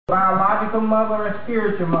biological mother or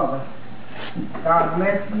spiritual mother. God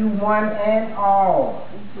bless you one and all.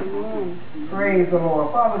 Praise the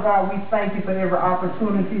Lord. Father God, we thank you for every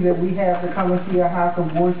opportunity that we have to come into your house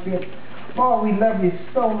of worship. Lord, we love you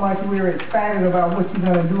so much. We're excited about what you're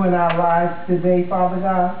going to do in our lives today, Father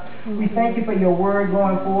God. We thank you for your word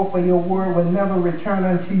going forth, for your word will never return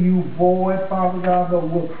unto you void, Father God, but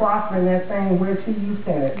will prosper in that thing whereto you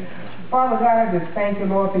sent it. Father God, I just thank you,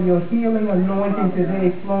 Lord, for your healing anointing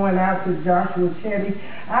today flowing out to Joshua Chetty.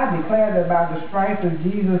 I declare that by the stripes of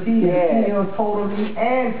Jesus, he is healed totally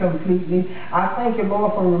and completely. I thank you,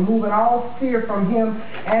 Lord, for removing all fear from him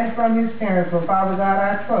and from his parents. For Father God,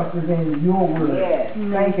 our trust is in your word.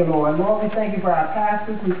 Thank you, Lord. Lord, we thank you for our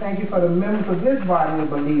pastors. We thank you for the members of this body of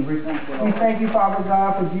believers. We thank you, Father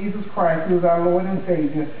God, for Jesus Christ, who is our Lord and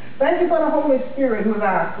Savior. Thank you for the Holy Spirit, who is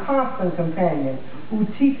our constant companion, who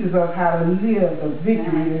teaches us how to live the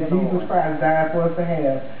victory that Jesus Christ died for us to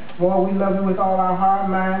have. Lord, we love you with all our heart,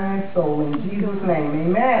 mind, and soul. In Jesus'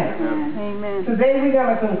 name, amen. Amen. Today we're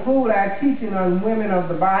going to conclude our teaching on women of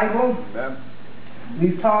the Bible. Amen.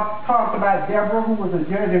 We've talked about Deborah, who was a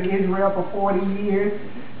judge of Israel for 40 years.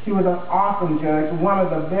 She was an awesome judge, one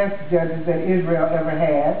of the best judges that Israel ever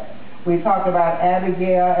had. We talked about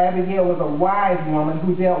Abigail. Abigail was a wise woman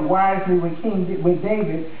who dealt wisely with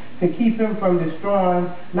David to keep him from destroying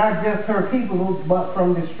not just her people, but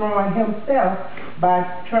from destroying himself by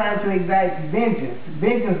trying to exact vengeance.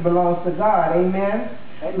 Vengeance belongs to God. Amen?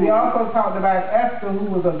 We also talked about Esther, who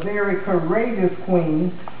was a very courageous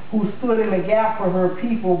queen who stood in the gap for her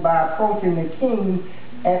people by approaching the king.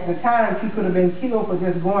 At the time, she could have been killed for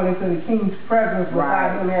just going into the king's presence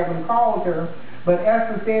without him having called her. But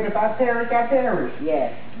Esther said, if I perish, I perish.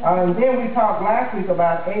 Yes. And then we talked last week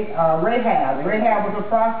about Rahab. Rahab was a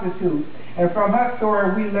prostitute. And from her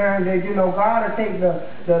story, we learned that, you know, God will take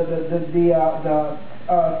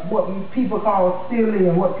what people call silly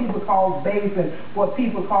and what people call base and what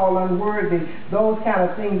people call unworthy, those kind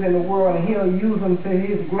of things in the world, and he'll use them to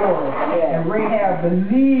his glory. And Rahab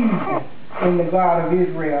believed in the God of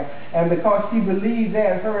Israel. And because she believed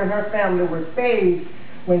that, her and her family were saved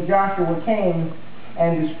when Joshua came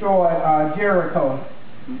and destroyed Jericho.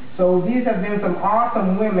 So these have been some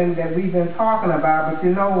awesome women that we've been talking about, but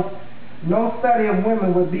you know, no study of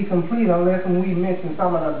women would be complete unless we mention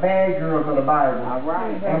some of the bad girls of the Bible. All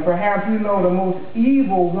right. And perhaps you know the most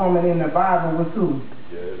evil woman in the Bible was who?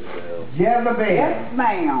 Jezebel. Jezebel. Yes,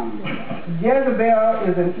 ma'am. Jezebel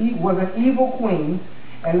was an evil queen,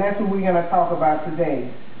 and that's who we're going to talk about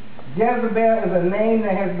today. Jezebel is a name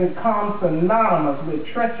that has become synonymous with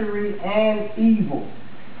treachery and evil.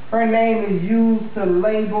 Her name is used to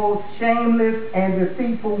label shameless and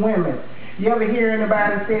deceitful women. You ever hear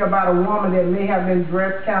anybody say about a woman that may have been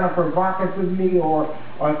dressed kind of provocatively or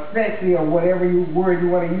sexy or whatever word you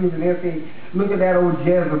want to use, and they'll say, look at that old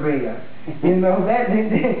Jezebel. You know, that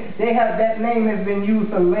name has been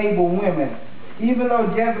used to label women. Even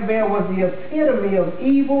though Jezebel was the epitome of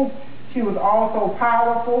evil, she was also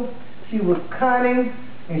powerful, she was cunning,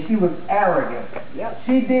 and she was arrogant.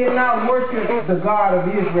 She did not worship the God of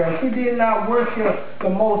Israel. She did not worship the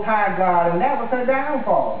Most High God, and that was her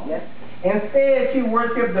downfall. Instead, she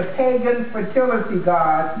worshipped the pagan fertility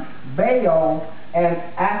gods, Baal and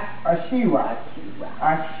Asherah.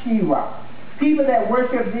 People that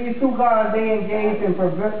worship these two gods, they engaged in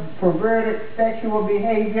perverted sexual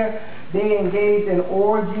behavior. They engaged in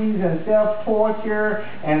orgies and self-torture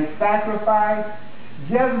and sacrifice.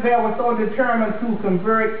 Jezebel was so determined to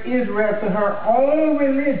convert Israel to her own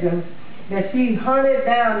religion that she hunted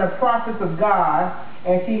down the prophets of God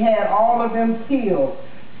and she had all of them killed.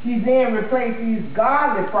 She then replaced these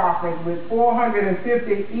godly prophets with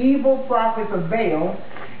 450 evil prophets of Baal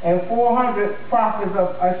and 400 prophets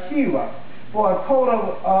of Asherah, for a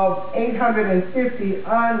total of 850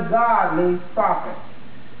 ungodly prophets.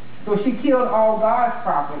 So she killed all God's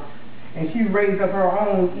prophets, and she raised up her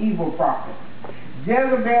own evil prophets.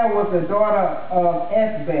 Jezebel was the daughter of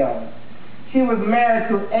Ethbaal. She was married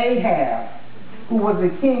to Ahab, who was the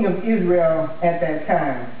king of Israel at that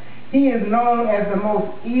time. He is known as the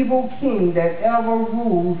most evil king that ever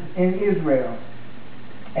ruled in Israel.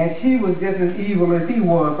 And she was just as evil as he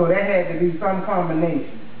was, so there had to be some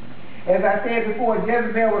combination. As I said before,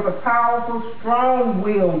 Jezebel was a powerful,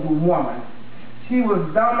 strong-willed woman. She was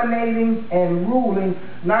dominating and ruling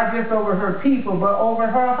not just over her people, but over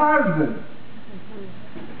her husband.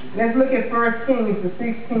 Let's look at 1 Kings, the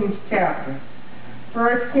 16th chapter.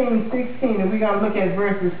 1 Kings 16, and we're going to look at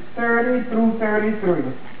verses 30 through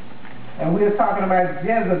 33. And we're talking about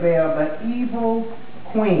Jezebel, the evil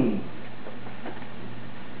queen.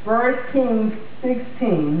 1 Kings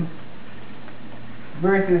 16,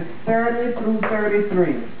 verses 30 through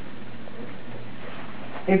 33.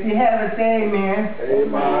 If you have it, say amen.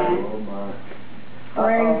 Amen.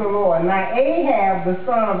 Praise the Lord. Now Ahab, the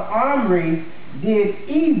son of Omri, did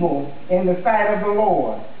evil in the sight of the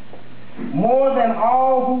Lord, more than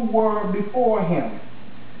all who were before him.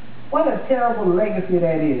 What a terrible legacy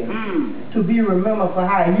that is, to be remembered for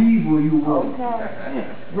how evil you were.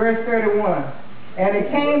 Verse 31. And it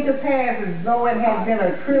came to pass, as though it had been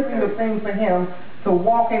a trivial thing for him to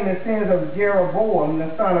walk in the sins of Jeroboam,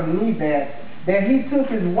 the son of Nebat, that he took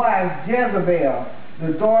his wife Jezebel,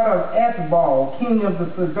 the daughter of Ethbaal, king of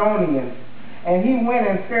the Sidonians, and he went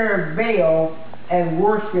and served Baal and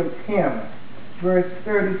worshipped him. Verse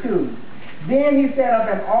 32. Then he set up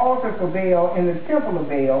an altar for Baal in the temple of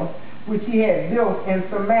Baal, which he had built in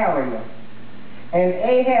Samaria. And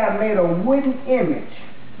Ahab made a wooden image.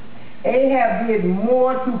 Ahab did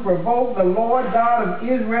more to provoke the Lord God of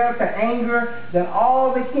Israel to anger than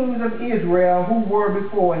all the kings of Israel who were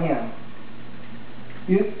before him.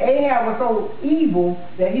 Ahab was so evil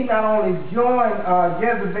that he not only joined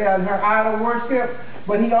Jezebel in her idol worship,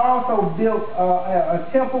 but he also built a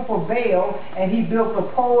temple for Baal, and he built a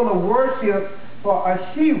pole of worship for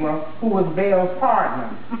Asherah, who was Baal's partner.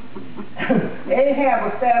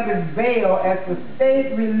 Ahab established Baal as the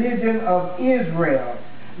state religion of Israel,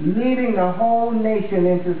 leading the whole nation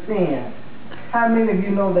into sin. How many of you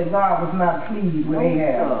know that God was not pleased with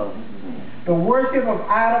Ahab? The worship of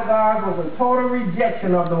idol gods was a total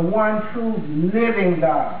rejection of the one true living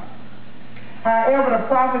God. However, the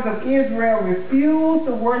prophets of Israel refused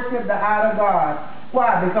to worship the idol gods.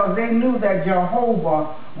 Why? Because they knew that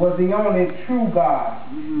Jehovah was the only true God.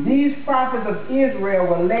 These prophets of Israel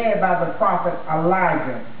were led by the prophet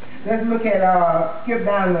Elijah. Let's look at, skip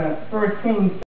down to 1 Kings